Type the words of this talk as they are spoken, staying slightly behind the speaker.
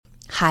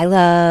Hi,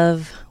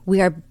 love. We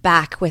are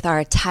back with our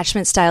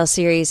attachment style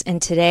series, and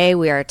today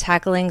we are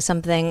tackling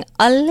something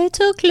a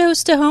little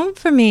close to home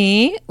for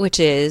me, which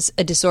is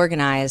a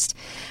disorganized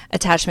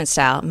attachment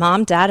style.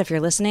 Mom, Dad, if you're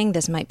listening,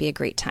 this might be a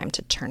great time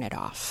to turn it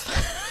off.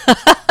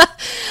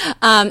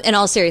 In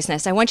all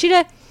seriousness, I want you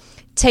to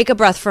take a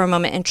breath for a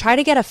moment and try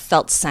to get a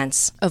felt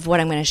sense of what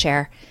I'm going to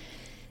share.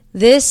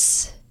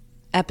 This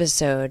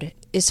episode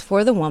is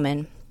for the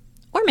woman,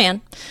 or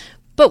man,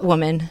 but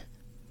woman,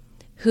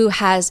 who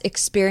has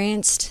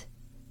experienced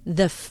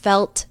the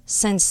felt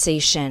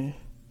sensation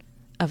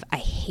of, I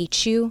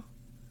hate you,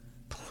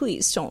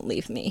 please don't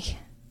leave me.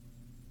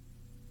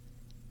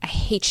 I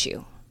hate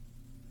you,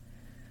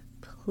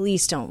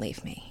 please don't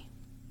leave me.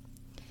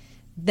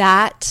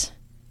 That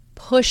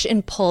push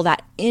and pull,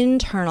 that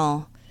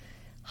internal,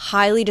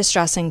 highly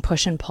distressing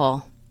push and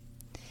pull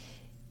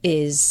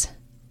is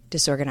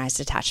disorganized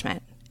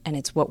attachment, and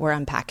it's what we're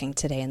unpacking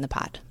today in the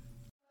pod.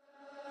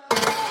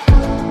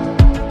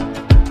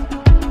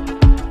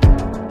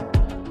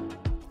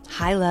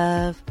 Hi,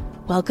 love.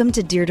 Welcome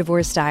to Dear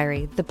Divorce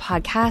Diary, the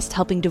podcast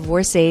helping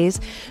divorcees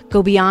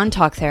go beyond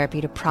talk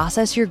therapy to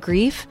process your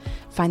grief,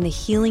 find the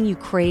healing you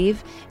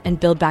crave, and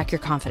build back your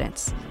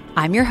confidence.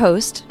 I'm your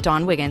host,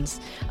 Dawn Wiggins,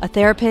 a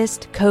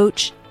therapist,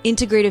 coach,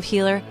 integrative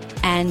healer,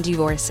 and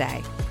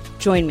divorcee.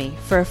 Join me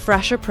for a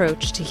fresh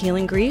approach to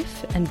healing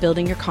grief and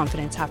building your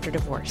confidence after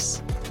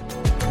divorce.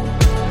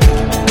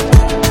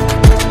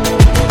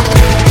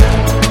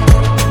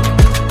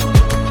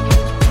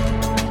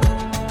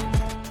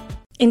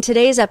 In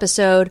today's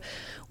episode,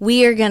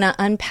 we are going to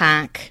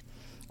unpack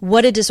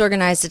what a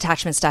disorganized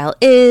attachment style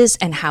is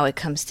and how it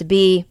comes to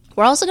be.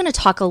 We're also going to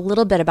talk a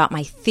little bit about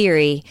my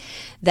theory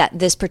that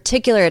this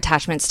particular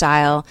attachment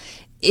style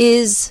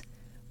is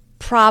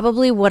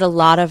probably what a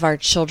lot of our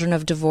children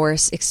of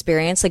divorce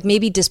experience, like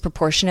maybe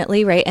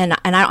disproportionately, right? And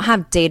I don't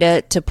have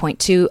data to point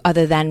to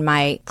other than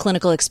my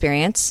clinical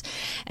experience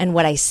and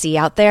what I see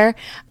out there.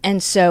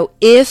 And so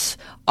if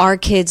our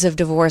kids of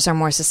divorce are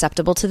more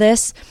susceptible to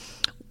this,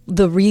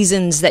 the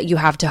reasons that you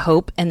have to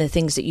hope and the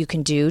things that you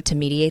can do to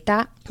mediate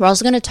that. We're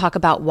also going to talk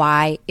about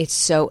why it's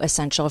so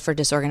essential for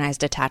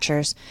disorganized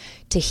attachers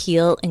to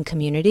heal in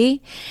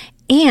community.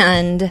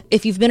 And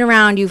if you've been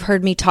around, you've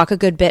heard me talk a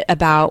good bit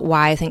about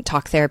why I think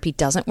talk therapy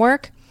doesn't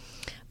work.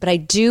 But I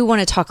do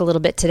want to talk a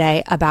little bit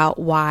today about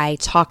why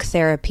talk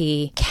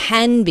therapy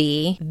can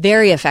be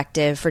very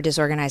effective for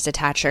disorganized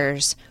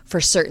attachers for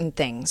certain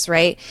things,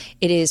 right?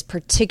 It is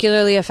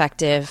particularly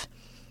effective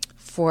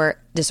for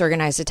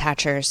disorganized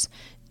attachers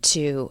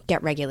to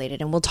get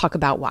regulated, and we'll talk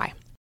about why.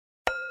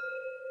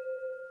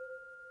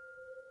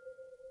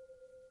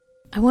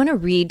 I want to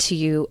read to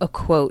you a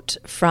quote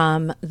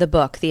from the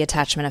book, The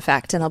Attachment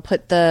Effect, and I'll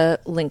put the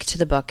link to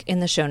the book in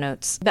the show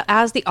notes. But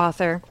as the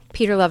author,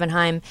 Peter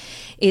Levenheim,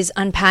 is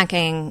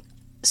unpacking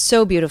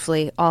so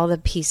beautifully all the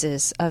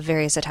pieces of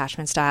various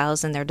attachment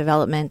styles and their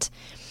development,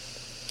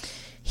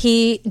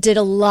 he did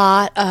a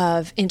lot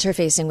of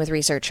interfacing with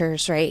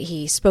researchers, right?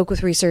 He spoke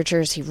with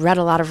researchers, he read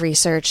a lot of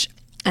research,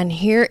 and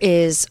here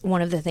is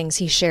one of the things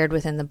he shared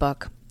within the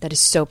book that is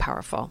so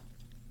powerful.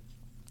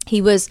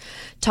 He was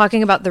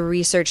talking about the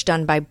research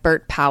done by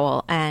Bert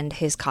Powell and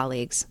his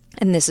colleagues,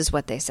 and this is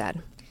what they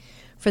said.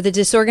 For the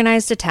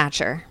disorganized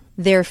attacher,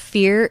 their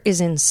fear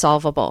is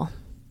insolvable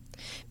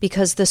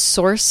because the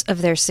source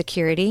of their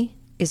security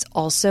is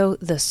also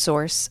the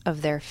source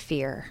of their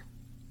fear.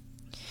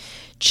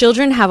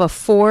 Children have a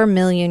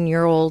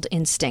 4-million-year-old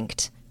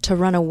instinct to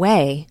run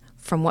away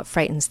from what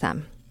frightens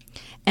them,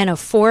 and a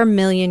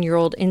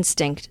 4-million-year-old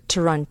instinct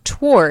to run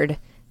toward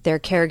their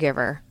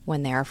caregiver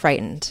when they are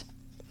frightened.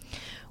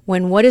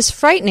 When what is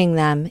frightening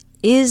them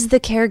is the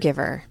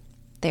caregiver,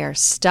 they are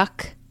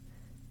stuck,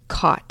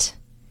 caught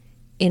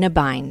in a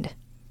bind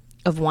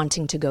of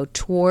wanting to go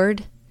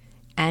toward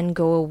and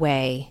go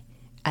away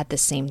at the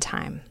same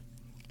time.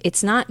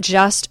 It's not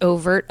just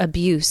overt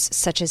abuse,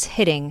 such as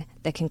hitting,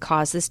 that can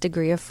cause this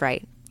degree of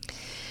fright,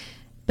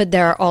 but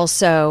there are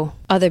also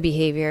other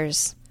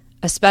behaviors,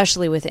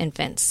 especially with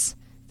infants,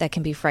 that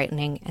can be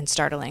frightening and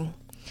startling.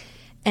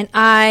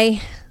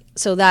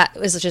 So that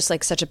was just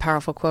like such a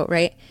powerful quote,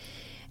 right?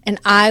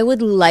 And I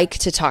would like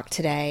to talk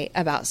today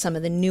about some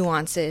of the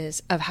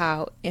nuances of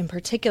how, in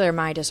particular,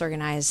 my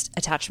disorganized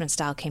attachment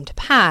style came to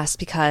pass,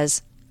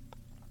 because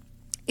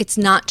it's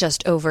not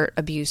just overt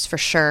abuse for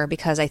sure,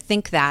 because I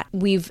think that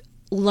we've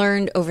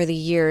learned over the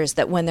years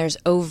that when there's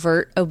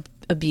overt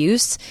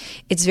abuse,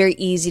 it's very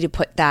easy to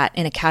put that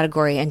in a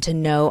category and to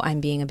know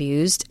I'm being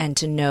abused and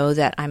to know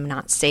that I'm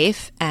not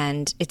safe.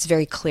 And it's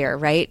very clear,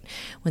 right?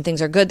 When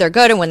things are good, they're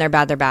good, and when they're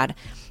bad, they're bad.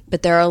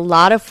 But there are a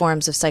lot of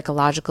forms of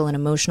psychological and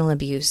emotional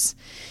abuse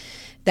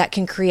that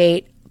can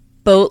create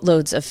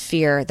boatloads of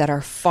fear that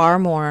are far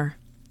more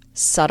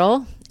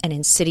subtle and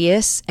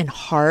insidious and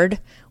hard.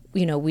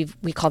 You know, we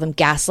call them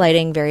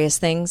gaslighting, various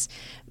things,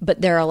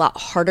 but they're a lot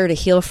harder to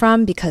heal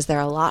from because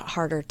they're a lot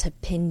harder to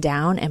pin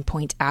down and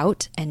point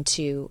out and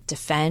to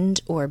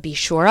defend or be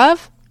sure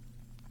of.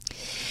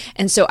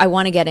 And so I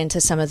want to get into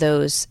some of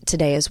those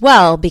today as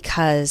well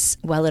because,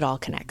 well, it all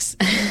connects.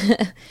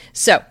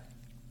 So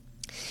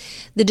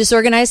The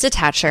disorganized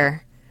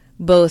attacher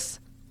both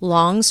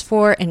longs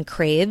for and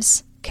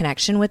craves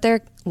connection with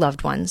their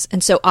loved ones.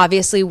 And so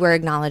obviously we're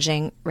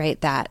acknowledging, right,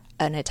 that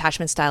an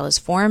attachment style is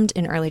formed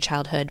in early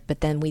childhood,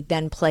 but then we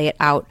then play it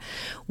out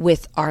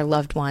with our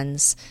loved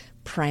ones,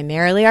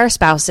 primarily our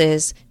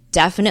spouses,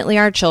 definitely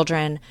our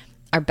children,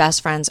 our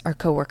best friends, our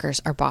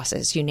coworkers, our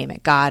bosses, you name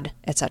it, God,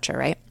 etc.,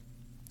 right?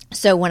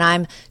 So when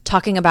I'm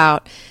talking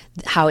about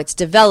how it's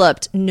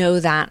developed, know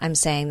that I'm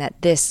saying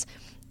that this,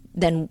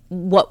 then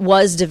what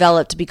was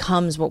developed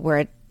becomes what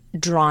we're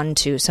drawn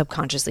to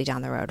subconsciously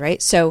down the road,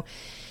 right? So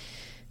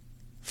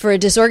for a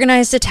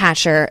disorganized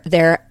attacher,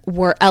 there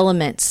were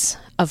elements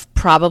of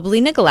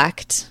probably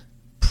neglect,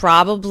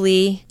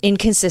 probably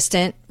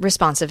inconsistent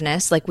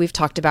responsiveness, like we've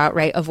talked about,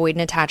 right?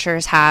 Avoidant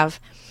attachers have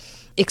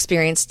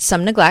experienced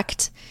some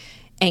neglect.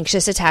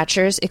 Anxious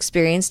attachers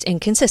experienced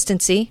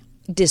inconsistency.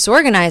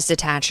 Disorganized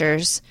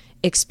attachers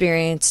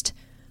experienced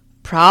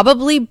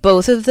probably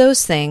both of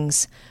those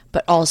things,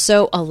 but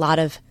also a lot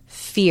of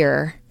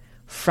fear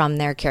from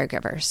their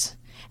caregivers.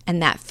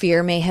 And that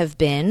fear may have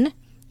been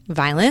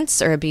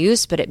violence or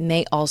abuse, but it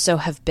may also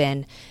have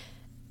been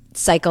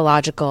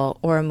psychological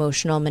or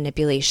emotional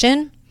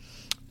manipulation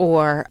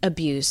or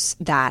abuse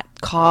that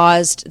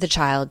caused the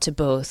child to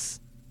both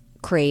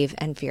crave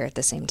and fear at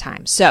the same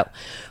time. So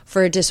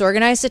for a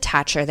disorganized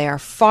attacher, they are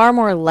far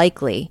more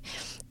likely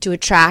to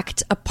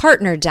attract a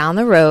partner down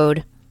the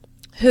road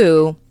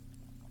who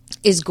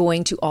is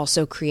going to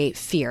also create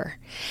fear.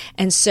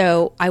 And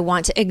so I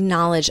want to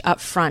acknowledge up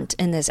front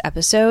in this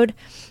episode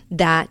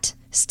that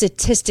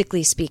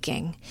statistically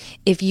speaking,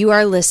 if you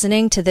are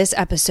listening to this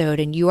episode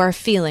and you are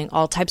feeling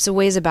all types of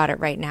ways about it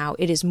right now,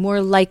 it is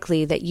more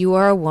likely that you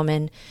are a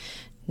woman,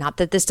 not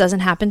that this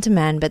doesn't happen to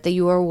men, but that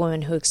you are a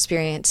woman who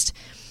experienced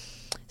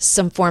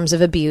some forms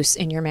of abuse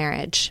in your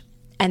marriage,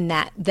 and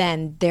that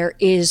then there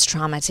is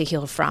trauma to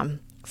heal from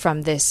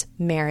this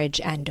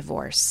marriage and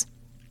divorce.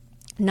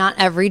 Not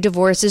every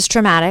divorce is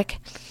traumatic.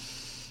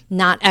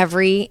 Not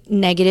every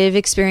negative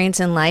experience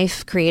in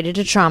life created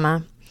a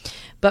trauma.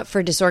 But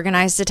for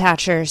disorganized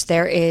attachers,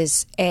 there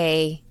is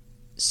a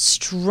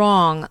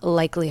strong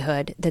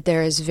likelihood that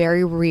there is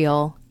very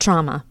real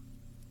trauma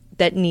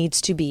that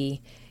needs to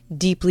be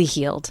deeply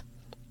healed.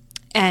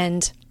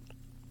 And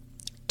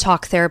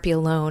talk therapy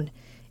alone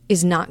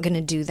is not going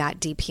to do that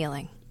deep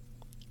healing.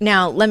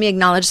 Now, let me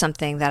acknowledge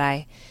something that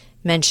I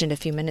mentioned a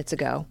few minutes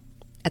ago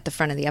at the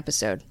front of the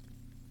episode.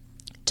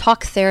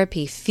 Talk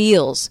therapy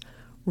feels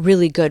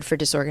really good for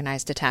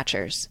disorganized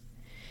attachers.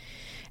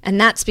 And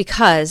that's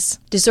because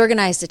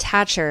disorganized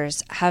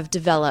attachers have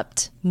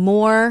developed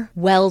more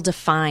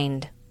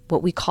well-defined,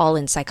 what we call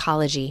in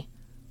psychology,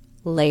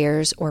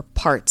 layers or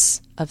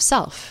parts of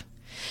self.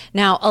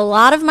 Now, a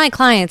lot of my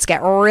clients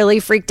get really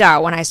freaked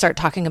out when I start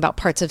talking about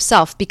parts of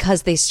self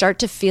because they start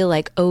to feel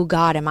like, oh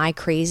God, am I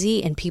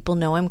crazy? And people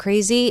know I'm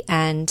crazy.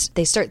 And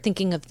they start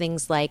thinking of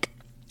things like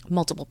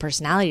multiple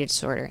personality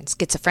disorder and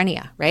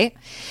schizophrenia, right?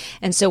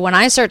 And so when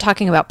I start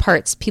talking about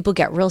parts, people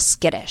get real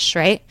skittish,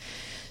 right?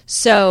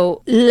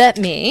 So let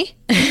me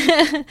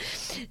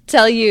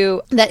tell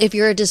you that if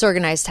you're a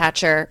disorganized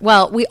attacher,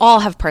 well, we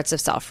all have parts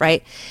of self,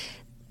 right?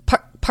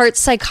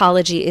 Parts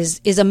psychology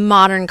is a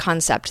modern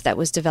concept that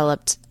was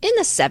developed in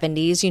the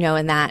 70s,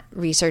 and that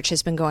research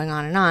has been going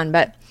on and on.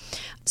 But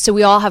so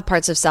we all have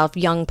parts of self,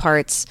 young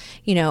parts,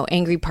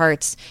 angry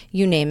parts,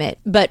 you name it.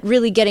 But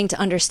really getting to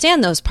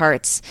understand those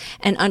parts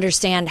and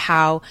understand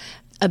how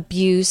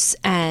abuse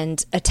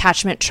and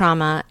attachment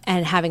trauma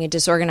and having a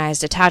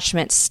disorganized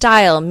attachment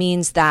style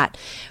means that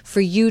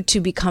for you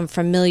to become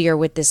familiar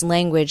with this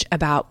language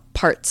about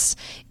parts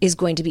is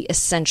going to be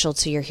essential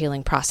to your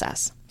healing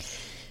process.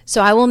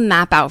 So I will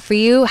map out for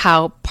you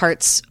how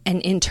parts and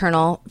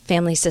internal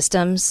family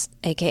systems,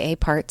 aka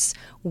parts,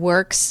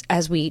 works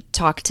as we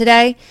talk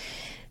today.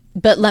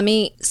 But let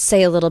me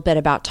say a little bit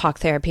about talk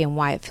therapy and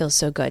why it feels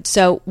so good.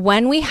 So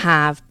when we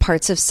have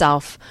parts of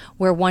self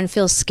where one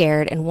feels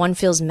scared and one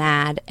feels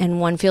mad and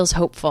one feels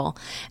hopeful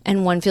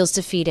and one feels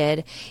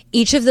defeated,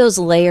 each of those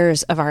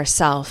layers of our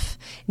self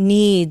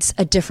needs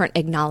a different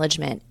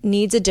acknowledgement,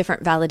 needs a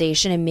different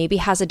validation, and maybe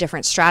has a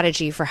different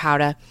strategy for how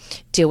to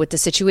deal with the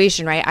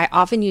situation, right? I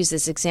often use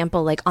this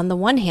example, like on the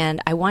one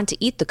hand, I want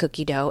to eat the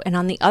cookie dough, and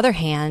on the other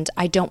hand,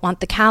 I don't want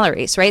the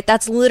calories, right?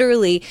 That's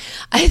literally,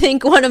 I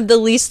think, one of the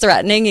least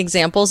threatening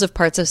examples of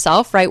parts of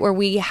self, right? Where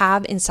we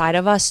have inside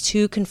of us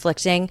two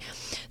conflicting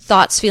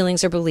thoughts,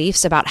 feelings, or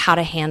beliefs about how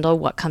to handle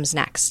what comes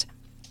next.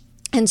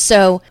 And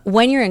so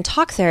when you're in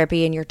talk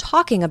therapy and you're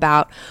talking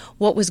about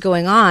what was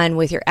going on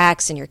with your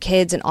ex and your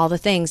kids and all the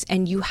things,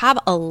 and you have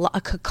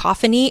a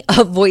cacophony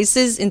of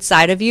voices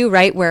inside of you,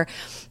 right? Where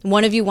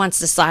one of you wants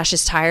to slash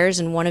his tires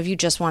and one of you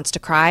just wants to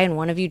cry and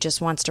one of you just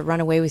wants to run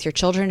away with your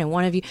children and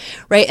one of you,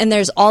 right? And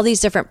there's all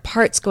these different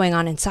parts going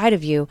on inside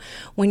of you.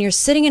 When you're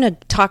sitting in a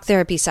talk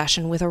therapy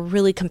session with a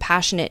really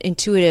compassionate,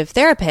 intuitive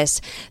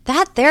therapist,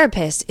 that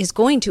therapist is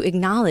going to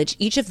acknowledge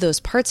each of those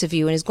parts of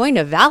you and is going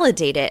to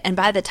validate it. And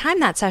by the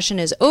time that session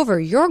is over,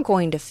 you're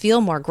going to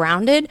feel more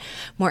grounded,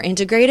 more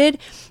integrated,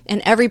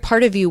 and every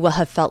part of you will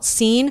have felt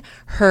seen,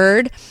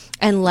 heard,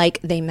 and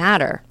like they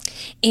matter.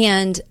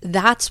 And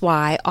that's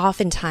why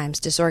oftentimes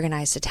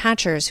disorganized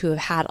attachers who have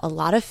had a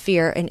lot of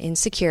fear and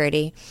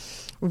insecurity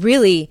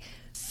really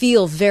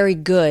feel very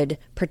good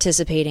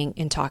participating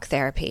in talk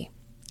therapy,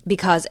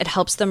 because it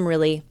helps them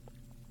really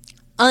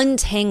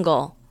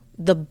untangle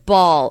the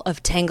ball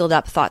of tangled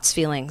up thoughts,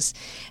 feelings,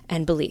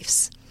 and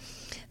beliefs.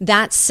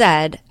 That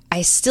said,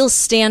 I still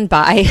stand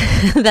by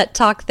that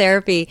talk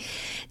therapy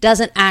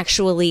doesn't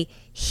actually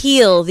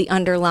heal the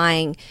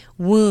underlying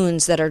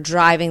wounds that are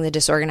driving the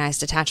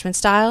disorganized attachment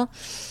style.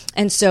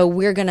 And so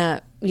we're going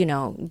to,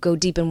 go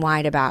deep and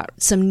wide about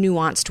some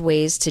nuanced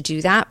ways to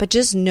do that. But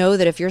just know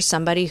that if you're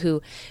somebody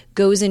who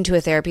goes into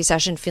a therapy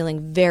session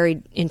feeling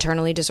very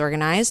internally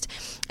disorganized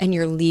and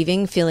you're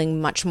leaving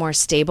feeling much more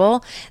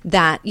stable,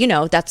 that,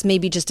 that's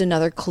maybe just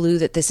another clue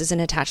that this is an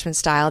attachment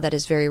style that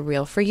is very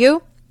real for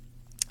you.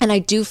 And I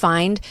do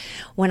find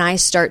when I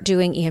start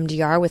doing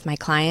EMDR with my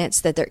clients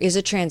that there is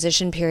a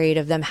transition period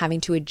of them having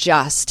to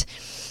adjust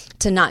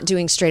to not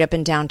doing straight up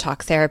and down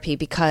talk therapy,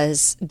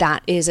 because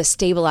that is a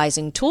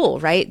stabilizing tool,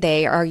 right?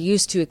 They are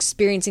used to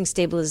experiencing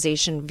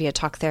stabilization via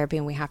talk therapy,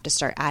 and we have to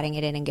start adding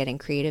it in and getting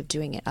creative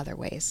doing it other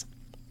ways.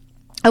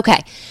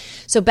 Okay,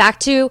 so back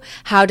to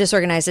how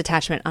disorganized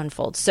attachment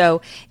unfolds.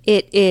 So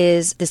it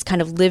is this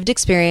kind of lived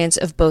experience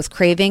of both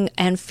craving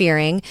and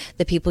fearing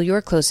the people you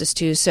are closest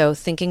to. So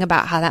thinking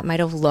about how that might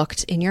have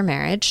looked in your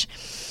marriage.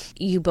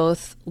 You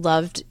both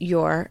loved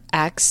your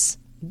ex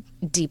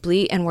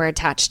deeply and were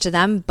attached to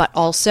them, but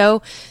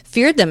also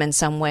feared them in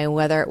some way,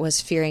 whether it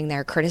was fearing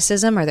their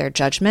criticism or their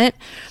judgment,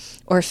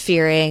 or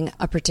fearing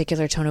a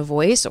particular tone of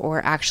voice,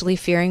 or actually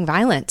fearing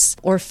violence,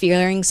 or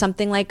fearing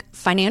something like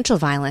financial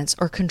violence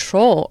or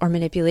control or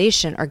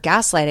manipulation or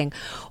gaslighting,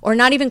 or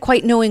not even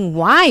quite knowing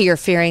why you're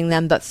fearing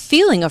them, but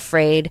feeling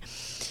afraid,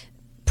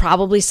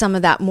 probably some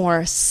of that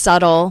more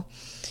subtle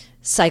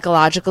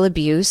psychological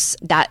abuse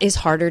that is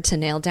harder to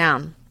nail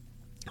down.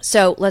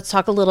 So let's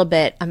talk a little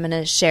bit. I'm going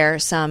to share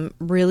some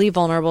really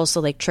vulnerable, so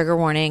like trigger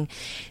warning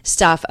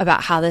stuff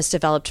about how this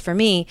developed for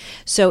me.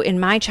 So in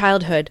my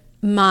childhood,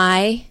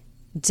 my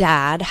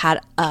dad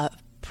had a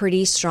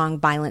pretty strong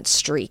violent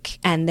streak,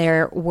 and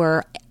there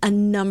were a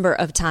number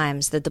of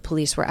times that the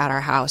police were at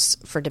our house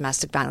for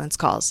domestic violence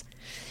calls.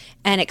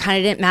 And it kind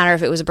of didn't matter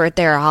if it was a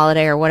birthday or a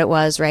holiday or what it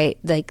was, right?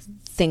 Like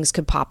things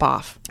could pop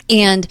off.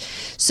 And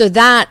so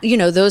that,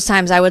 those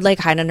times I would like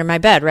hide under my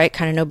bed, right?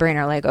 Kind of no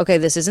brainer. Like, okay,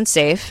 this isn't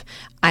safe.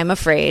 I'm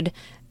afraid,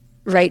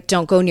 right?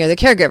 Don't go near the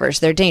caregivers.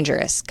 They're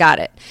dangerous. Got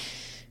it.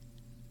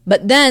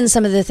 But then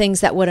some of the things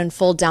that would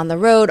unfold down the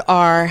road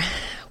are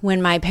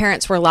when my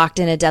parents were locked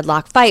in a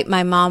deadlock fight,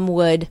 my mom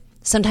would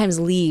sometimes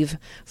leave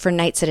for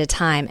nights at a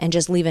time and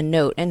just leave a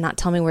note and not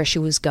tell me where she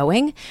was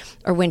going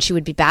or when she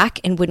would be back,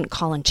 and wouldn't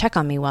call and check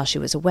on me while she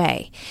was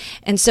away.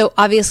 And so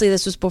obviously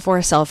this was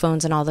before cell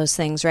phones and all those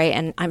things, right?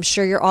 And I'm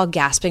sure you're all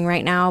gasping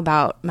right now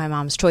about my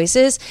mom's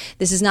choices.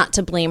 This is not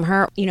to blame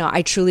her.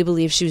 I truly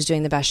believe she was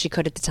doing the best she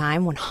could at the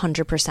time,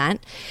 100%.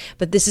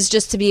 But this is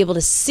just to be able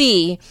to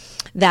see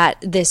that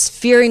this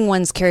fearing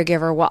one's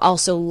caregiver while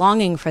also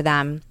longing for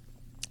them.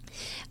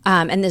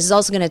 And this is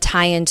also going to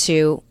tie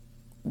into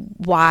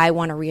why I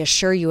want to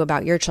reassure you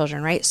about your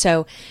children, right?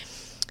 So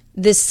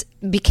this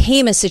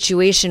became a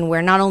situation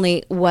where not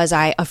only was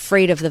I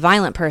afraid of the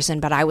violent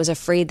person, but I was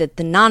afraid that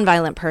the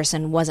nonviolent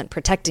person wasn't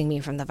protecting me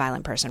from the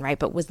violent person, right?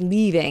 But was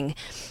leaving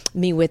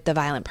me with the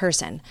violent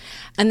person.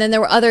 And then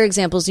there were other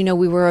examples.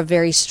 We were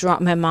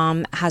my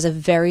mom has a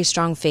very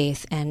strong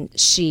faith, and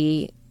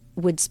she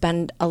would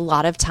spend a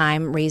lot of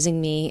time raising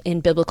me in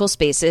biblical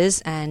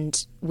spaces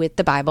and with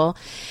the Bible.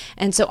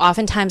 And so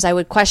oftentimes I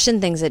would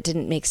question things that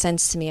didn't make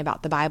sense to me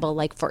about the Bible.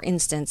 Like, for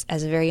instance,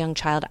 as a very young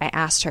child, I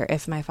asked her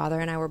if my father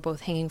and I were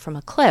both hanging from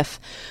a cliff,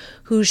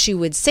 who she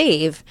would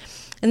save.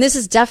 And this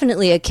is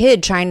definitely a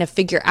kid trying to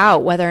figure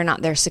out whether or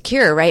not they're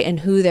secure, right?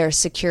 And who their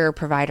secure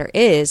provider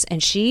is.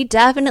 And she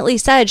definitely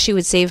said she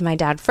would save my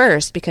dad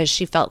first because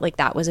she felt like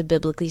that was a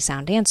biblically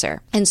sound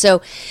answer. And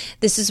so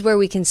this is where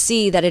we can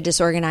see that a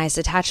disorganized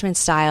attachment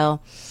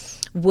style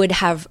would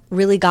have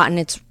really gotten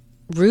its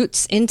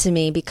roots into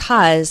me,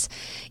 because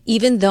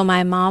even though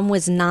my mom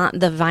was not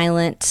the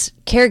violent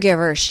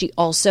caregiver, she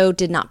also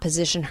did not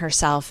position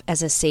herself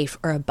as a safe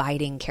or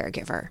abiding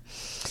caregiver.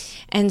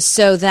 And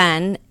so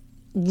then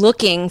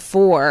looking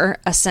for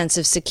a sense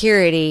of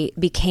security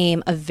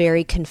became a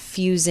very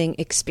confusing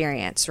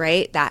experience,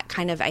 right? That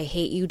kind of I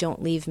hate you,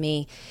 don't leave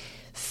me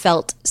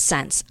felt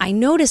sense. I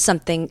noticed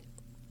something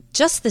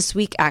just this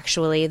week,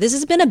 actually. This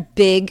has been a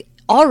big,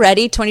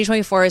 already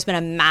 2024 has been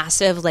a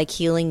massive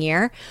healing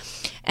year.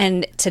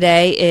 And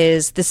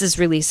this is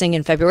releasing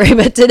in February,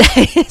 but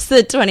today is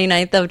the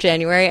 29th of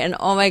January. And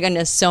oh my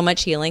goodness, so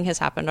much healing has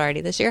happened already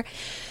this year.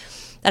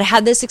 That I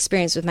had this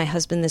experience with my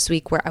husband this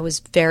week where I was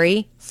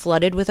very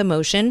flooded with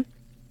emotion,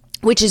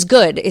 which is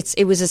good.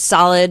 It was a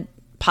solid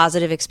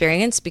positive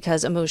experience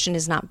because emotion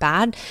is not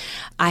bad.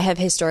 I have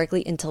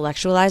historically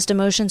intellectualized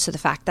emotion. So the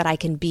fact that I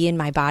can be in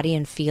my body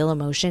and feel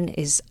emotion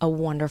is a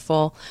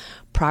wonderful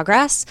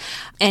progress.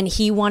 And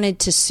he wanted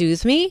to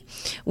soothe me,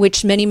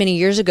 which many, many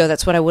years ago,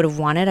 that's what I would have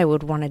wanted. I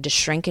would have wanted to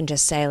shrink and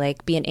just say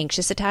like, be an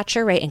anxious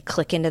attacher, right? And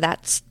click into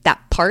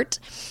that part.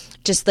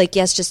 Just like,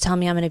 yes, just tell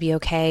me I'm going to be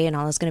okay and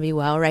all is going to be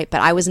well, right?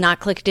 But I was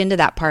not clicked into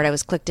that part. I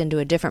was clicked into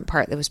a different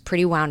part that was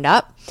pretty wound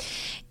up.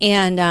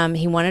 And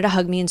he wanted to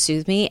hug me and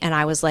soothe me. And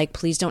I was like,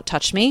 please don't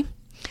touch me.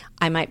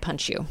 I might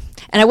punch you.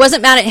 And I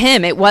wasn't mad at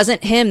him. It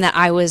wasn't him that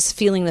I was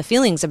feeling the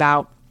feelings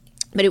about.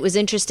 But it was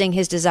interesting,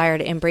 his desire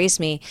to embrace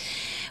me.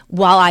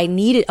 While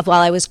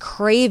I was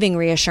craving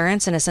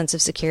reassurance and a sense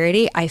of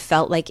security, I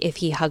felt like if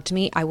he hugged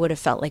me, I would have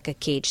felt like a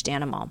caged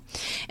animal.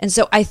 And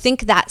so I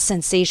think that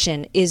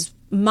sensation is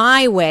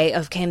my way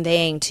of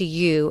conveying to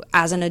you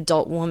as an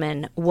adult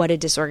woman what a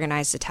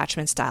disorganized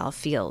attachment style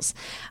feels.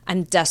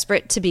 I'm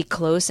desperate to be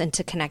close and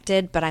to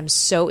connected, but I'm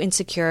so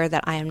insecure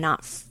that I am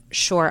not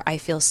sure I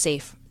feel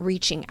safe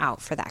reaching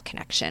out for that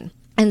connection.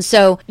 And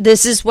so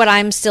this is what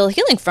I'm still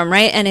healing from,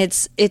 right? And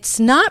it's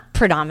not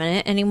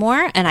predominant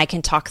anymore, and I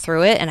can talk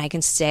through it and I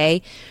can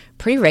stay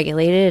pretty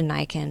regulated and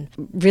I can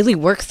really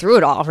work through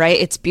it all, right?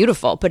 It's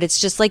beautiful, but it's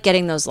just like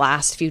getting those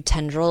last few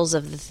tendrils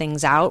of the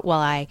things out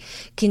while I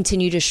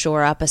continue to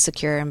shore up a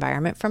secure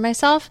environment for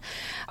myself.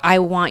 I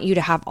want you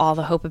to have all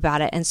the hope about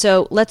it. And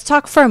so let's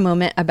talk for a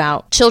moment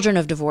about children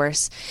of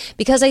divorce,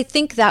 because I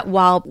think that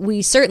while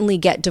we certainly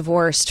get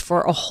divorced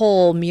for a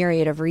whole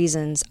myriad of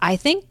reasons, I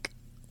think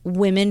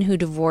women who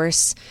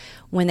divorce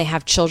when they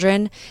have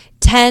children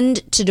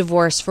tend to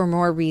divorce for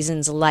more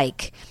reasons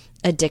like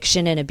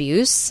addiction and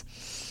abuse.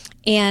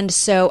 And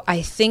so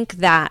I think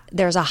that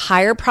there's a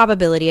higher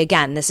probability,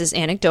 again, this is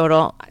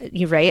anecdotal,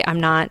 you're right,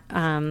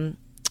 I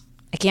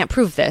can't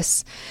prove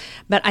this,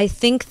 but I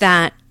think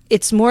that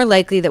it's more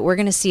likely that we're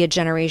going to see a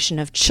generation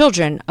of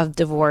children of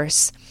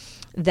divorce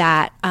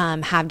that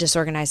have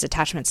disorganized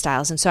attachment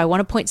styles. And so I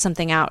want to point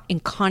something out in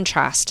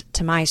contrast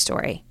to my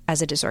story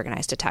as a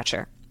disorganized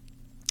attacher.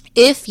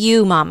 If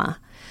you, mama,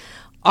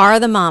 are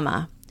the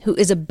mama who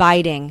is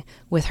abiding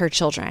with her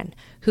children,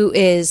 who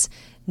is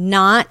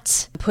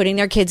not putting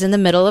their kids in the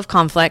middle of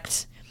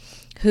conflict,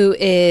 who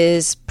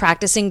is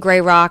practicing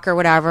gray rock or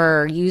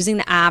whatever, or using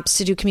the apps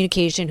to do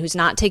communication, who's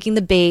not taking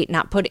the bait,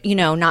 not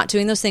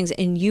doing those things,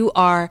 and you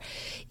are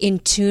in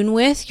tune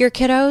with your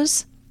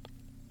kiddos,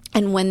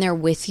 and when they're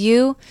with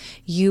you,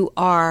 you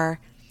are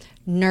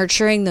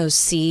nurturing those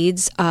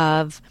seeds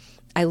of,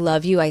 I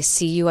love you, I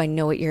see you, I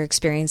know what you're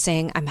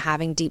experiencing, I'm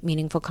having deep,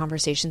 meaningful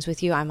conversations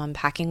with you, I'm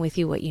unpacking with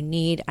you what you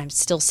need, I'm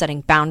still setting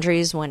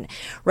boundaries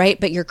right?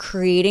 But you're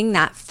creating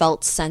that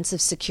felt sense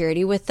of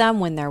security with them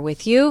when they're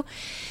with you.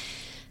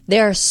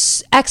 They're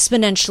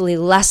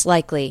exponentially less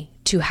likely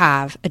to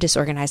have a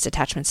disorganized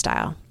attachment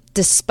style,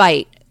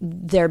 despite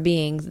there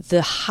being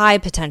the high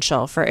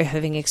potential for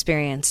having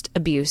experienced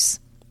abuse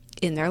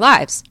in their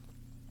lives.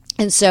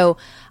 And so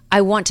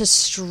I want to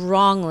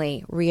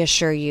strongly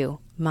reassure you,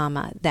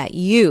 mama, that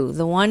you,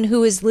 the one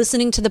who is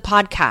listening to the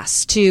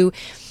podcast to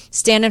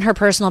stand in her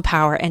personal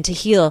power and to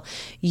heal,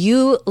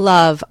 you,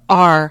 love,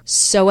 are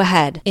so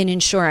ahead in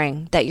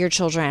ensuring that your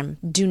children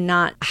do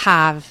not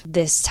have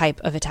this type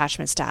of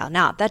attachment style.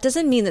 Now, that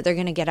doesn't mean that they're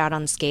going to get out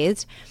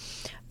unscathed,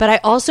 but I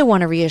also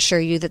want to reassure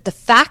you that the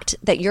fact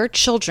that your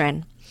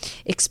children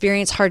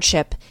experience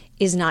hardship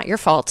is not your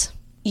fault.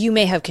 You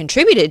may have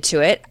contributed to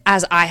it,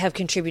 as I have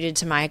contributed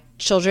to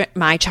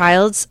my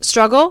child's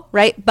struggle,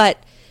 right? But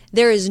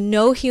there is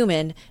no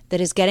human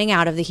that is getting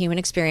out of the human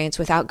experience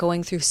without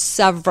going through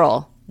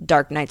several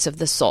dark nights of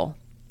the soul.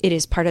 It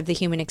is part of the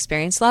human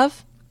experience,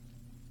 love.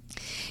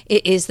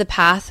 It is the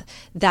path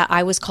that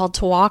I was called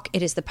to walk.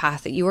 It is the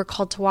path that you are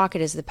called to walk.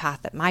 It is the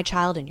path that my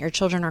child and your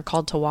children are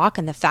called to walk.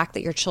 And the fact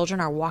that your children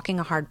are walking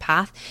a hard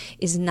path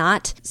is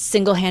not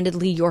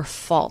single-handedly your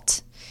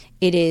fault.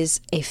 It is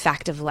a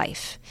fact of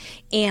life.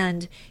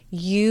 And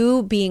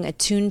you being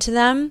attuned to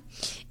them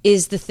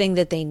is the thing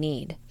that they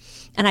need.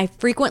 And I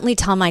frequently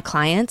tell my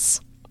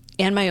clients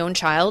and my own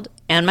child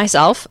and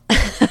myself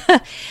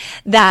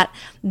that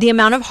the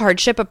amount of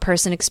hardship a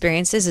person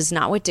experiences is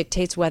not what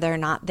dictates whether or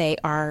not they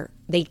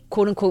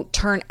quote unquote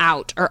turn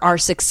out or are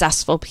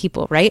successful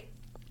people, right?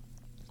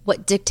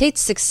 What dictates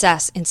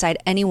success inside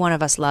any one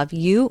of us, love,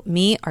 you,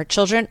 me, our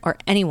children, or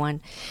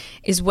anyone,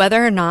 is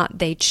whether or not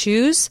they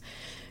choose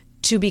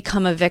to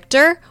become a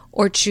victor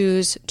or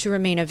choose to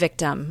remain a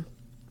victim.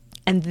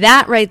 And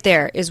that right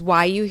there is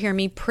why you hear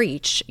me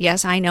preach.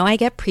 Yes, I know I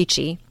get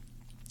preachy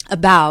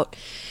about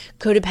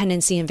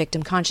codependency and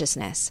victim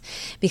consciousness.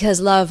 Because,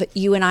 love,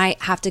 you and I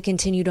have to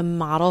continue to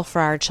model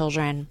for our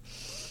children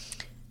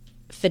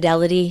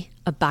fidelity,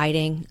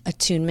 abiding,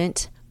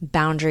 attunement,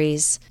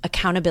 boundaries,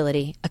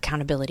 accountability.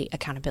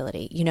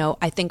 You know,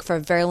 I think for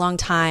a very long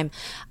time,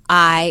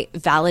 I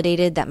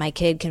validated that my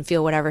kid can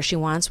feel whatever she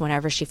wants,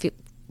 whenever she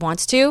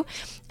wants to.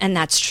 And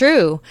that's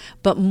true.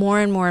 But more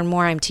and more and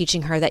more, I'm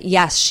teaching her that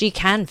yes, she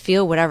can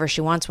feel whatever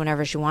she wants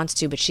whenever she wants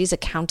to, but she's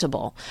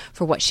accountable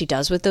for what she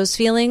does with those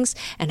feelings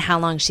and how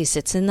long she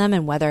sits in them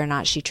and whether or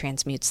not she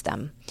transmutes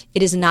them.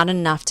 It is not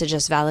enough to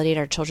just validate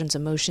our children's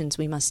emotions.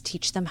 We must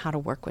teach them how to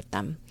work with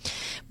them.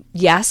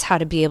 Yes, how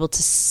to be able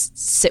to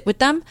sit with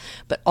them,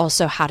 but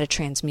also how to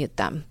transmute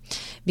them.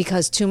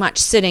 Because too much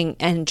sitting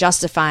and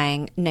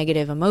justifying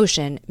negative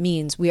emotion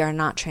means we are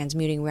not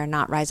transmuting, we are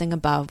not rising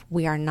above,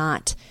 we are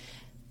not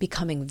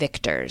becoming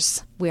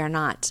victors. We are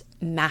not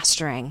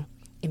mastering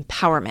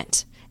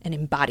empowerment and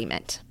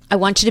embodiment. I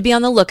want you to be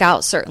on the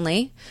lookout,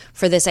 certainly,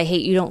 for this I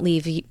hate you, don't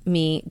leave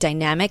me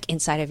dynamic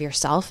inside of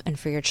yourself and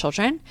for your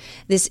children.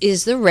 This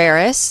is the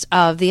rarest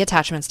of the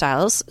attachment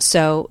styles.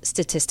 So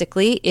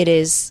statistically, it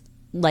is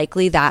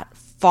likely that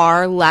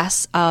far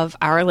less of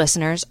our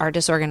listeners are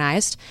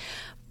disorganized.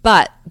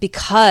 But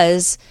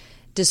because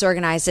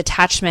disorganized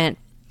attachment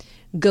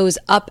goes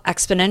up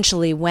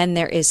exponentially when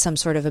there is some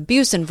sort of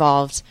abuse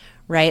involved,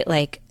 right?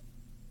 Like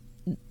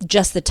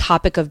just the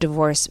topic of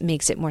divorce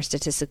makes it more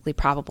statistically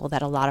probable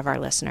that a lot of our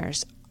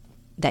listeners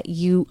that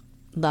you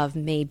love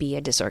may be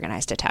a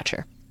disorganized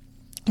attacher.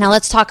 Now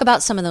let's talk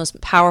about some of those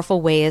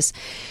powerful ways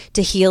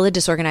to heal a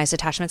disorganized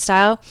attachment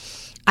style.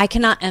 I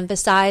cannot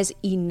emphasize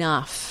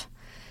enough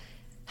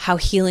how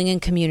healing in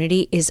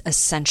community is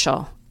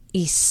essential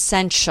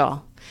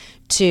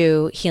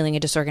to healing a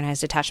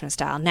disorganized attachment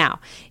style. Now,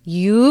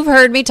 you've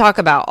heard me talk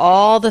about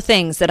all the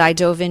things that I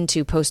dove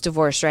into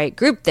post-divorce, right?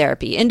 Group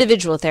therapy,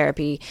 individual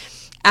therapy,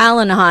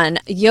 Al-Anon,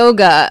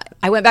 yoga.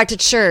 I went back to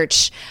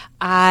church.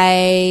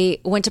 I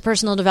went to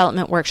personal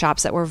development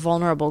workshops that were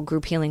vulnerable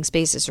group healing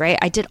spaces, right?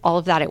 I did all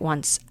of that at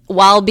once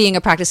while being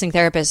a practicing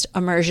therapist.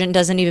 Immersion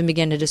doesn't even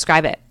begin to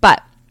describe it.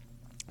 But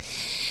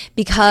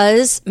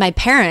because my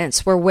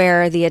parents were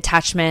where the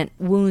attachment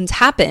wounds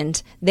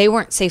happened, they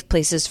weren't safe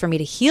places for me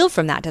to heal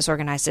from that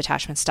disorganized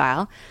attachment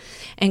style.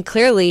 And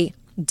clearly,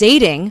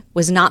 dating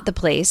was not the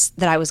place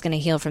that I was going to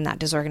heal from that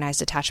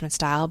disorganized attachment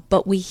style.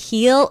 But we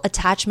heal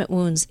attachment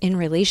wounds in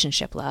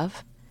relationship,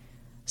 love.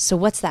 So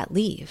what's that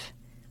leave?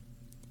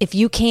 If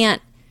you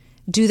can't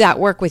do that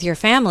work with your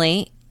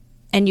family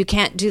and you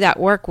can't do that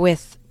work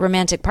with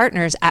romantic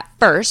partners at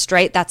first,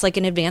 right? That's like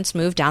an advanced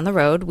move down the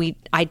road.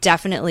 I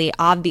definitely,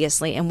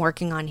 obviously, am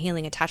working on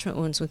healing attachment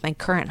wounds with my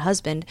current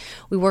husband.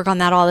 We work on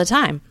that all the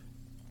time.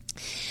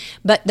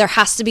 But there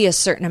has to be a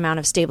certain amount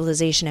of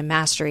stabilization and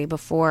mastery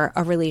before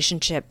a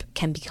relationship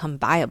can become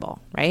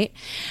viable, right?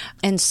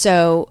 And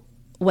so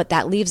what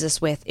that leaves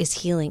us with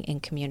is healing in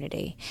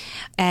community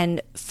and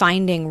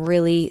finding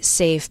really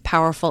safe,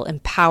 powerful,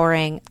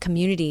 empowering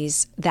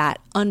communities that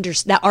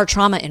are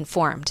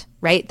trauma-informed,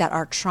 right? That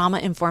are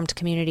trauma-informed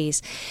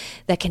communities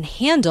that can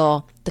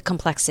handle the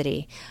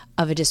complexity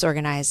of a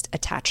disorganized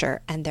attacher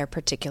and their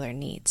particular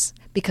needs,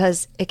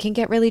 because it can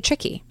get really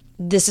tricky.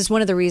 This is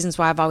one of the reasons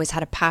why I've always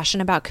had a passion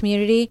about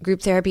community,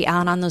 group therapy,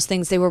 Al-Anon, those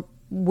things. They were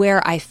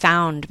where I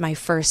found my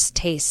first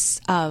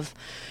tastes of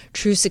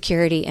true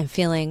security and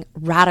feeling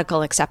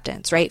radical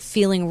acceptance, right?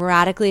 Feeling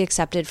radically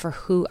accepted for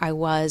who I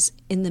was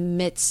in the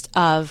midst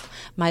of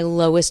my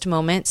lowest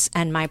moments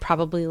and my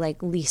probably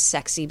like least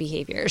sexy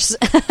behaviors.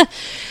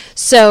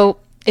 So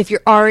if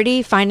you're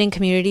already finding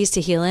communities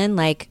to heal in,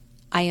 like,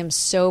 I am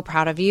so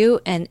proud of you.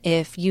 And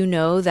if you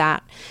know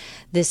that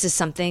this is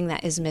something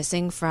that is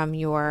missing from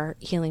your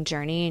healing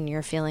journey and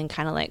you're feeling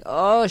kind of like,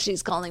 oh,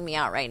 she's calling me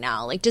out right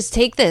now, like, just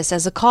take this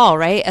as a call,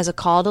 right? As a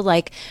call to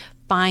like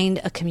find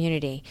a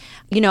community.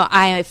 You know,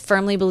 I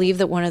firmly believe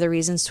that one of the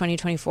reasons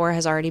 2024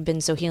 has already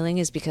been so healing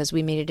is because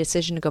we made a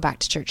decision to go back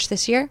to church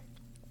this year.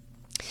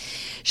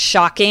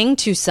 Shocking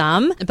to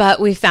some,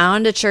 but we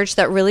found a church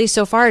that really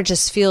so far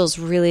just feels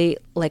really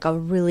like a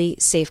really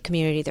safe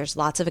community. There's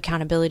lots of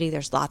accountability.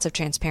 There's lots of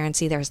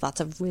transparency. There's lots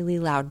of really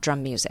loud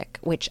drum music,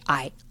 which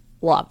I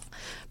love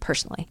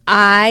personally.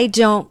 I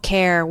don't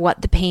care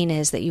what the pain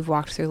is that you've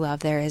walked through, love.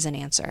 There is an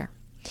answer.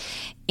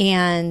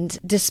 And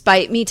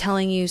despite me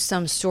telling you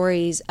some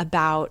stories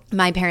about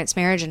my parents'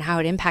 marriage and how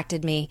it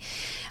impacted me,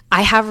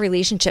 I have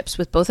relationships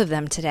with both of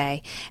them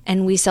today,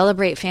 and we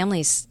celebrate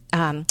families.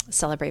 Well,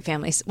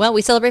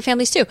 we celebrate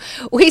families too.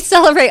 We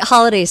celebrate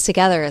holidays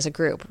together as a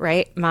group,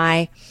 right?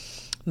 My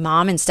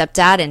mom and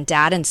stepdad and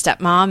dad and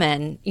stepmom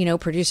and, you know,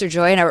 producer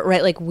Joy and I,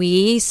 right? Like,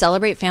 we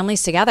celebrate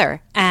families together,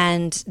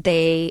 and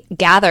they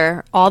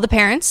gather, all the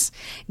parents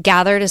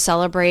gather to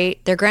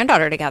celebrate their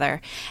granddaughter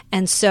together.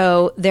 And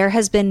so there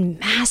has been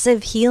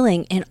massive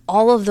healing in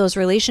all of those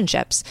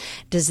relationships.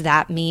 Does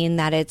that mean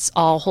that it's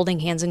all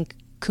holding hands and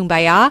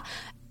kumbaya?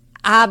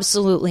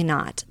 Absolutely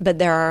not. But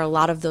there are a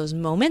lot of those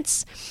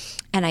moments.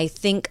 And I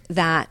think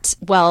that,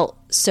 well,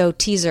 so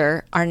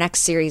teaser, our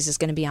next series is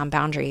going to be on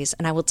boundaries.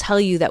 And I will tell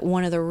you that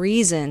one of the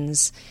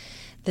reasons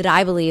that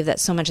I believe that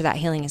so much of that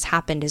healing has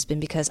happened has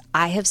been because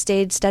I have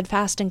stayed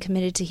steadfast and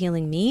committed to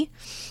healing me.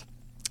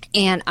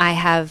 And I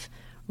have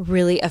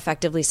really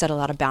effectively set a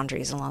lot of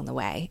boundaries along the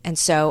way. And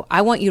so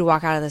I want you to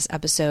walk out of this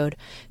episode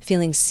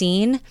feeling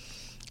seen,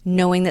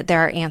 knowing that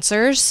there are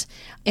answers.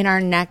 In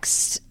our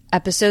next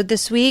episode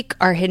this week,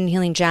 our hidden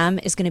healing gem,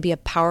 is going to be a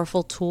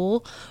powerful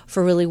tool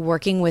for really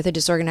working with a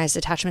disorganized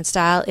attachment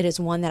style. It is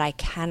one that I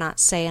cannot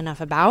say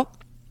enough about.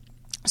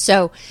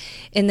 So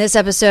in this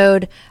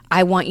episode,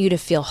 I want you to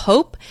feel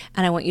hope,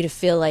 and I want you to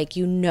feel like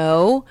you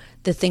know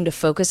the thing to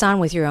focus on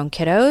with your own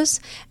kiddos.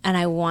 And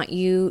I want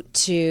you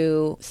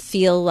to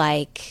feel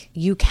like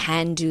you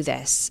can do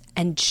this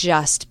and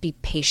just be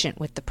patient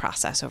with the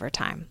process over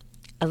time.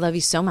 I love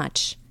you so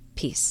much.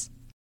 Peace.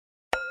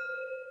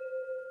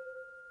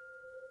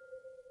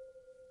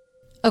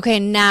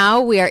 Okay,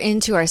 now we are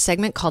into our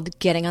segment called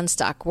Getting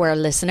Unstuck, where a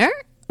listener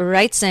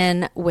writes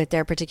in with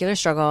their particular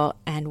struggle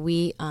and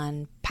we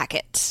unpack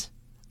it.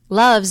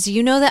 Loves,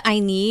 you know that I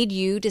need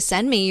you to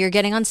send me your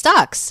Getting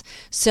Unstucks.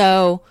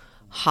 So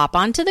hop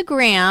onto the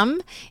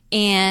gram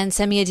and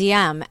send me a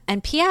DM.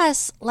 And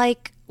P.S.,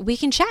 like, we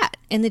can chat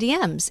in the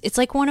DMs. It's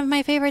like one of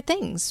my favorite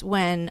things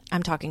when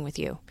I'm talking with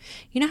you.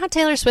 You know how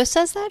Taylor Swift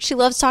says that? She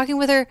loves talking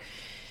with her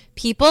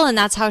people, and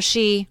that's how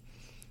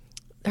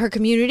her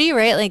community,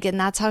 right? Like, and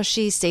that's how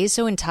she stays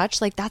so in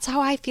touch. Like, that's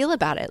how I feel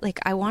about it. Like,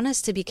 I want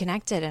us to be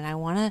connected, and I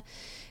want to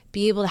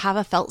be able to have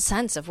a felt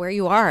sense of where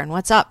you are and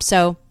what's up.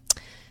 So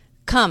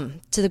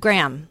come to the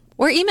gram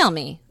or email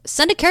me.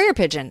 Send a carrier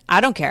pigeon. I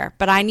don't care,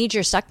 but I need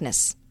your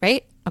stuckness,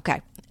 right?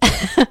 Okay.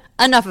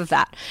 Enough of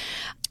that.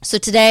 So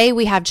today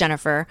we have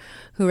Jennifer,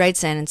 who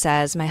writes in and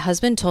says, my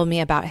husband told me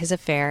about his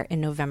affair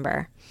in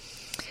November.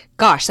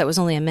 Gosh, that was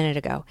only a minute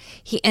ago.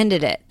 He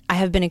ended it. I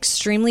have been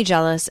extremely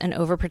jealous and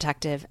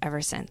overprotective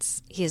ever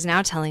since. He is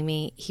now telling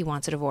me he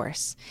wants a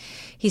divorce.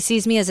 He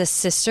sees me as a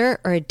sister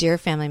or a dear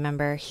family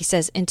member. He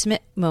says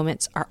intimate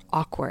moments are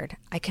awkward.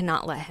 I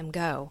cannot let him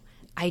go.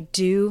 I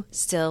do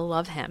still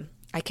love him.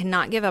 I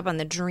cannot give up on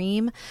the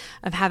dream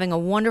of having a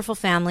wonderful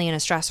family in a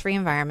stress-free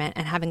environment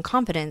and having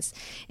confidence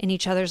in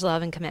each other's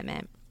love and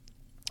commitment.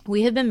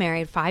 We have been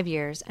married 5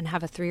 years and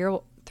have a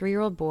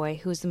three-year-old boy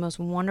who is the most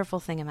wonderful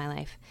thing in my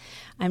life.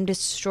 I'm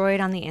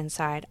destroyed on the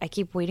inside. I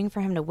keep waiting for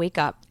him to wake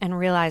up and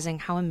realizing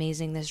how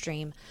amazing this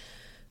dream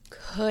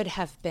could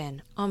have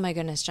been. Oh my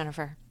goodness,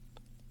 Jennifer.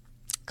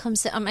 Come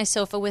sit on my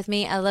sofa with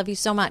me. I love you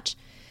so much.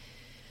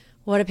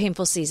 What a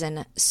painful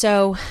season.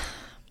 So,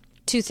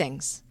 2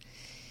 things.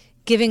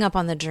 Giving up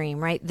on the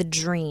dream, right? The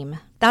dream.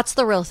 That's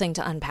the real thing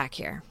to unpack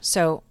here.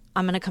 So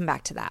I'm going to come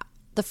back to that.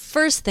 The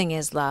first thing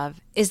is, love,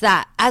 is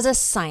that as a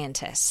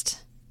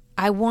scientist,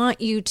 I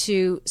want you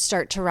to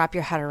start to wrap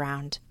your head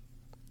around.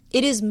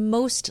 It is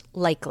most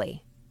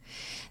likely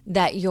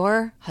that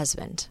your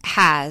husband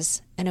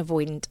has an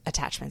avoidant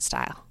attachment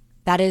style.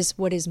 That is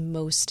what is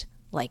most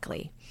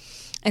likely.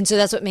 And so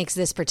that's what makes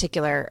this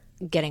particular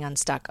Getting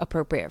Unstuck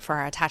appropriate for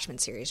our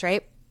attachment series,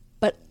 right?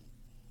 But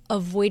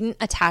avoidant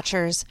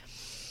attachers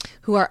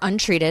who are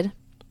untreated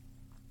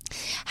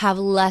have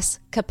less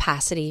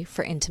capacity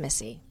for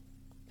intimacy.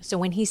 So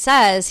when he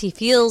says he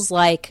feels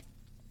like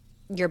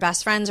your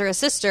best friends or a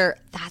sister,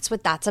 that's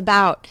what that's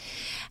about.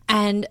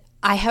 And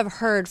I have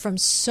heard from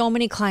so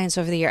many clients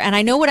over the year, and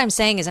I know what I'm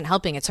saying isn't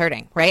helping, it's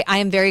hurting, right? I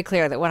am very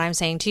clear that what I'm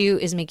saying to you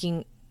is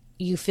making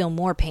you feel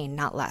more pain,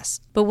 not less.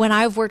 But when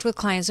I've worked with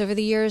clients over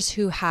the years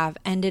who have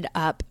ended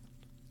up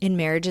in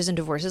marriages and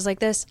divorces like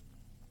this,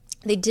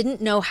 they didn't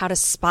know how to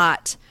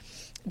spot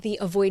the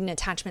avoidant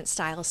attachment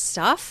style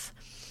stuff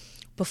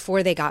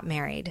before they got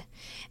married.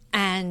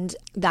 And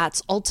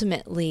that's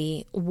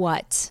ultimately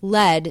what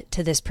led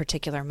to this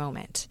particular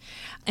moment.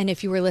 And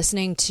if you were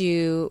listening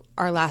to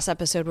our last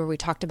episode where we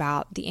talked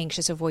about the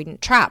anxious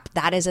avoidant trap,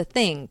 that is a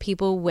thing.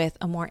 People with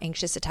a more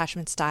anxious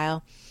attachment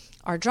style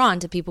are drawn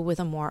to people with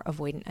a more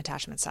avoidant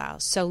attachment style.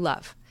 So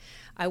love,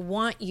 I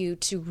want you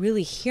to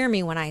really hear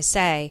me when I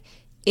say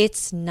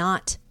it's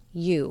not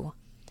you.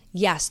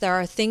 Yes, there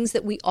are things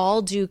that we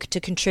all do to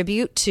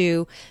contribute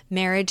to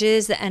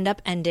marriages that end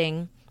up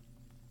ending.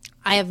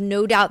 I have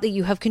no doubt that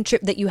you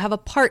have a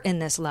part in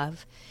this,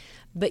 love.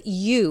 But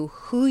you,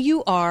 who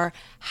you are,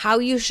 how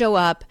you show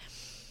up,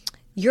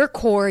 your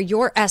core,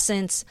 your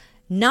essence,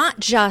 not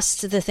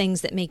just the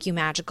things that make you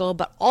magical,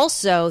 but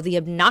also the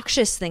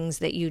obnoxious things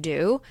that you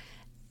do,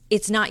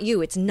 it's not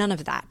you. It's none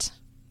of that.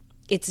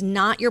 It's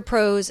not your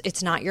pros.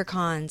 It's not your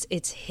cons.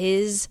 It's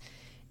his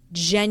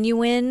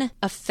genuine,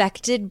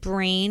 affected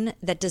brain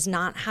that does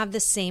not have the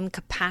same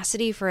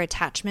capacity for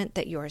attachment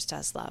that yours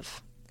does,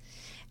 love.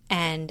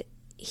 And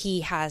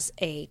he has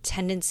a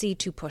tendency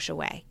to push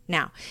away.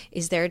 Now,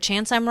 is there a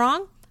chance I'm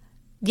wrong?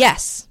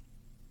 Yes,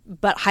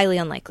 but highly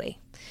unlikely.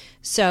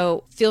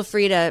 So feel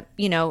free to,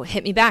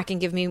 hit me back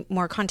and give me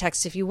more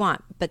context if you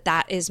want. But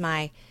that is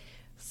my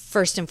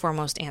first and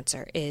foremost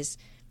answer is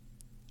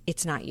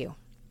it's not you.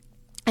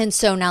 And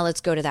so now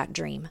let's go to that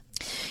dream.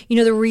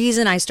 The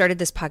reason I started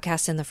this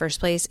podcast in the first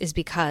place is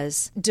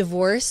because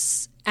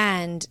divorce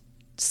and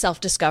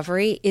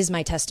self-discovery is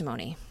my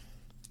testimony.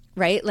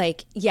 Right?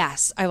 Like,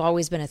 yes, I've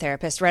always been a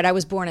therapist, right? I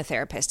was born a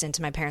therapist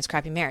into my parents'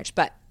 crappy marriage.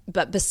 But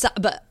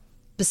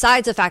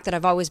besides the fact that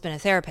I've always been a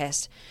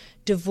therapist,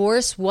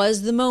 divorce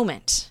was the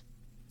moment,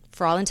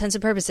 for all intents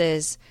and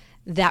purposes,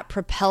 that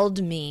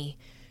propelled me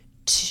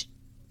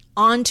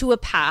onto a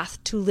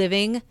path to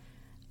living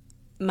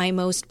my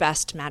most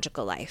best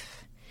magical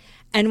life.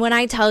 And when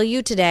I tell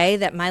you today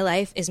that my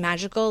life is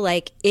magical,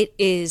 like it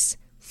is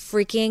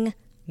freaking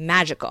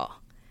magical.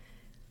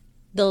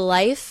 The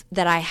life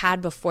that I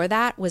had before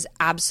that was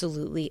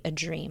absolutely a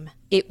dream.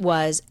 It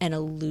was an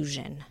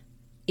illusion.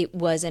 It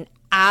was an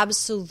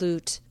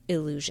absolute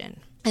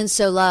illusion. And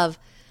so, love,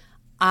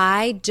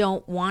 I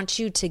don't want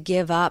you to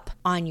give up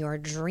on your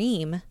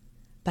dream,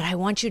 but I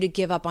want you to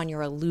give up on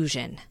your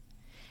illusion.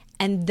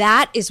 And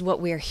that is what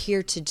we're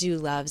here to do,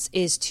 loves,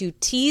 is to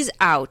tease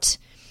out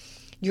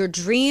your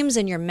dreams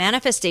and your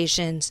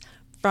manifestations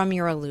from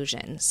your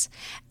illusions.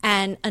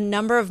 And a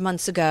number of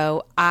months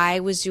ago, I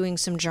was doing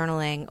some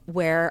journaling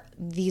where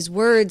these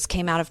words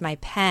came out of my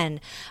pen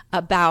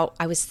about,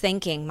 I was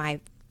thanking my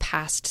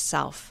past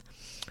self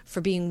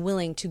for being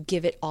willing to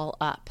give it all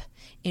up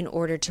in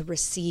order to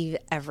receive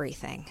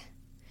everything.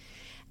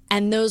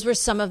 And those were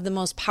some of the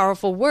most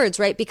powerful words,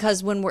 right?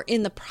 Because when we're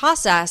in the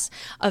process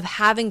of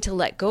having to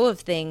let go of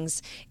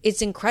things,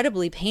 it's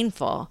incredibly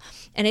painful.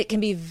 And it can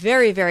be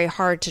very, very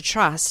hard to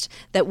trust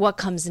that what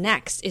comes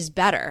next is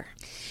better.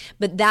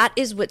 But that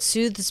is what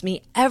soothes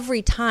me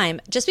every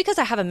time. Just because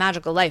I have a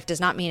magical life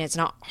does not mean it's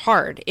not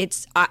hard.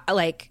 It's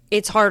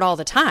it's hard all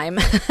the time.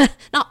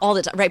 Not all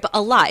the time, right? But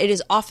a lot. It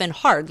is often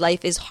hard.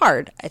 Life is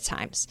hard at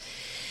times.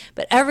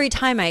 But every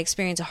time I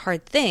experience a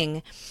hard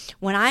thing,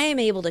 when I am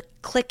able to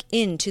click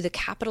into the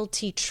capital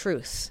T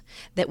truth,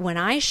 that when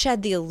I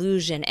shed the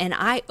illusion and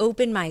I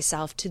open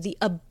myself to the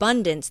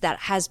abundance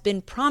that has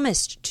been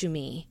promised to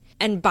me,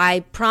 and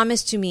by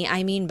promised to me,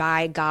 I mean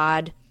by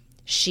God,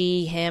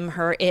 she, him,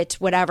 her, it,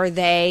 whatever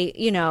they,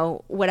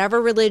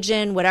 whatever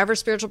religion, whatever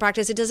spiritual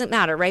practice, it doesn't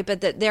matter, right?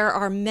 But that there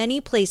are many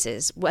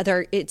places,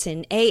 whether it's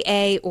in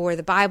AA or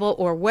the Bible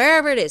or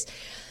wherever it is,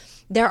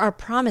 there are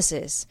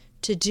promises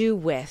to do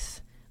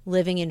with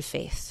living in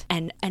faith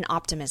and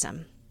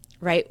optimism,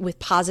 right? With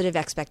positive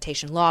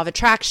expectation, law of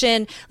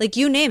attraction, like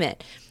you name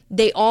it.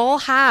 They all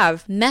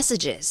have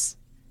messages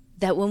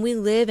that when we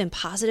live in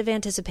positive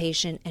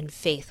anticipation and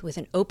faith with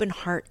an open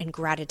heart and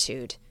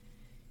gratitude,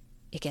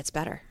 it gets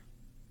better.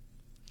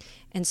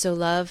 And so,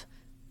 love,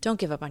 don't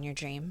give up on your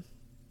dream,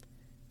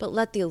 but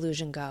let the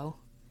illusion go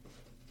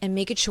and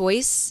make a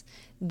choice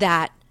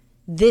that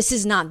this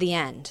is not the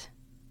end.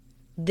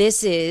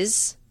 This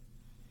is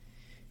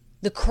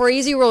the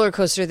crazy roller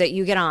coaster that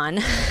you get on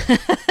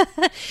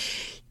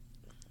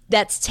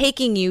that's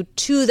taking you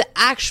to the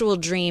actual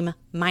dream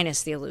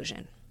minus the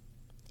illusion.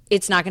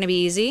 It's not going to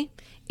be easy.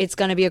 It's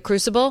going to be a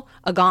crucible,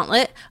 a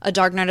gauntlet, a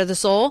dark night of the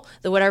soul,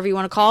 the whatever you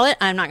want to call it.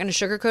 I'm not going to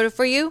sugarcoat it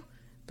for you,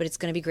 but it's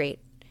going to be great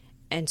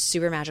and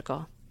super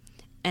magical.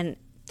 And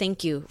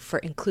thank you for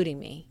including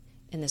me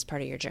in this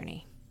part of your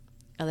journey.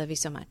 I love you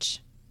so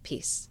much.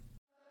 Peace.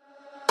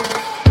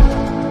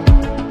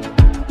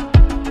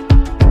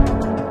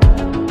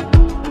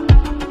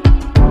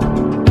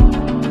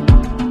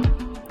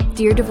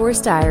 Dear Divorce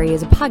Diary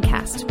is a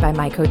podcast by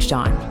My Coach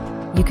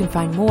Dawn. You can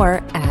find more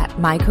at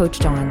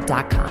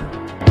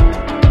mycoachdawn.com.